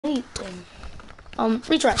night thing.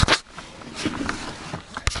 Retry.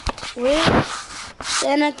 Where?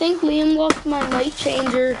 Then I think Liam lost my light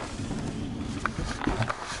changer.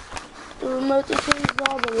 The remote that changes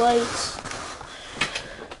all the lights.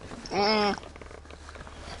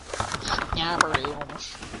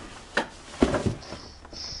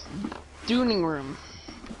 Tuning room.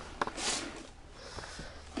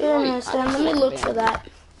 Goodness, then let me look for that.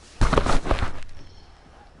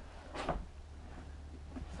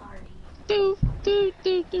 Do, do,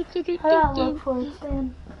 do, do, do, do, I gotta do, look for it,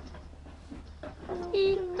 Stan.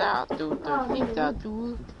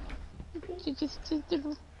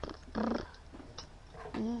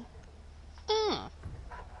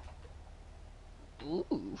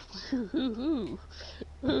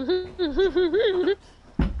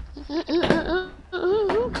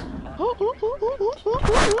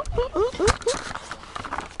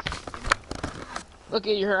 Look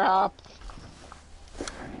at your hop.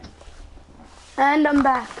 And I'm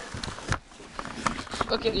back.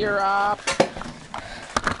 Look at your hop.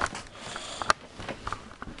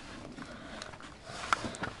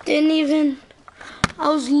 Didn't even. I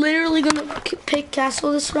was literally gonna pick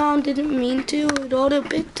castle this round. Didn't mean to. It auto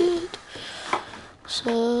picked it.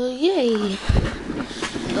 So yay.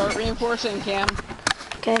 Start reinforcing, Cam.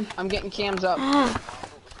 Okay. I'm getting cams up.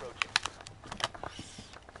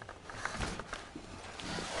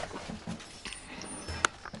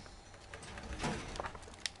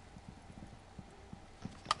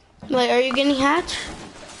 Wait, are you getting hatch?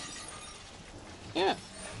 Yeah.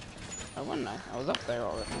 Why wouldn't I? I was up there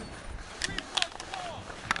already.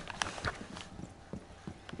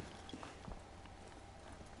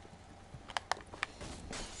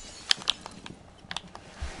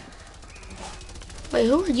 Wait,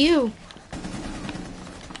 who are you?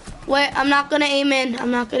 Wait, I'm not gonna aim in.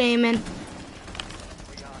 I'm not gonna aim in.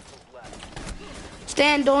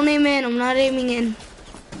 Stan, don't aim in. I'm not aiming in.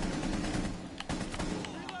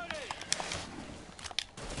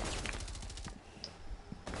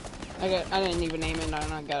 I didn't even aim in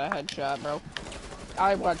and I got a headshot, bro.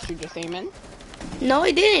 I watched you just aim in. No,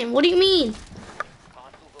 I didn't. What do you mean?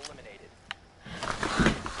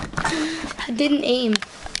 I didn't aim.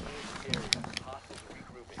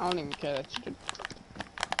 I don't even care. That's stupid.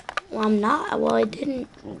 Well, I'm not. Well, I didn't.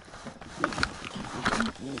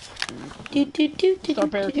 Start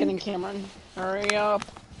barricading, Cameron. Hurry up.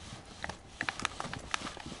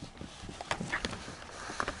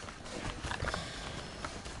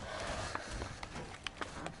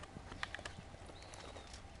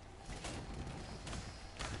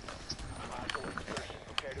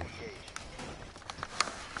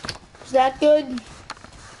 Is that good?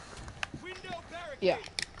 Yeah.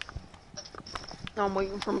 I'm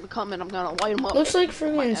waiting for him to come and I'm gonna light him up. Looks like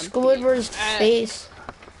freaking Squidward's face.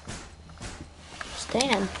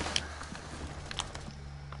 Stan.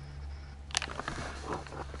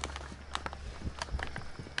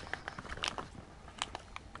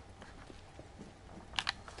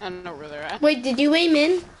 I don't know where they're at. Wait, did you aim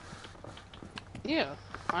in? Yeah,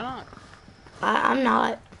 why not? I'm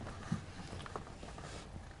not.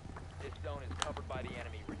 This zone is covered by the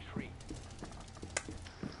enemy. Retreat.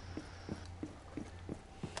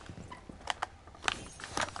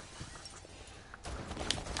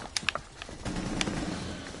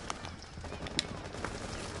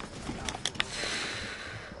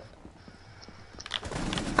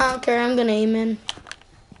 I don't care. I'm gonna aim in.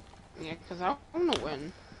 Yeah, because I want to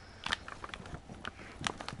win.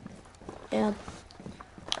 Yeah.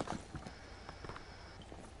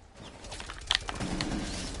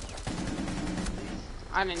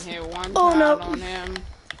 I didn't hit one Oh, shot no. on him.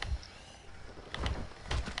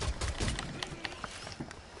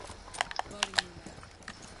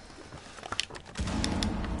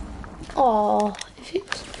 Oh.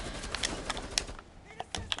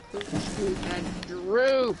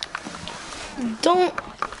 Drew. Don't.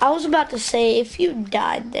 I was about to say, if you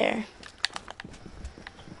died there.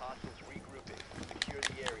 Hostiles regrouping. Secure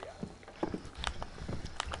the area.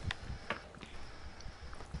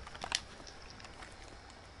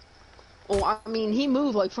 Oh, I mean, he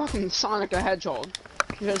moved like fucking Sonic the Hedgehog.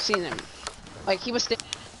 You should have seen him. Like, he was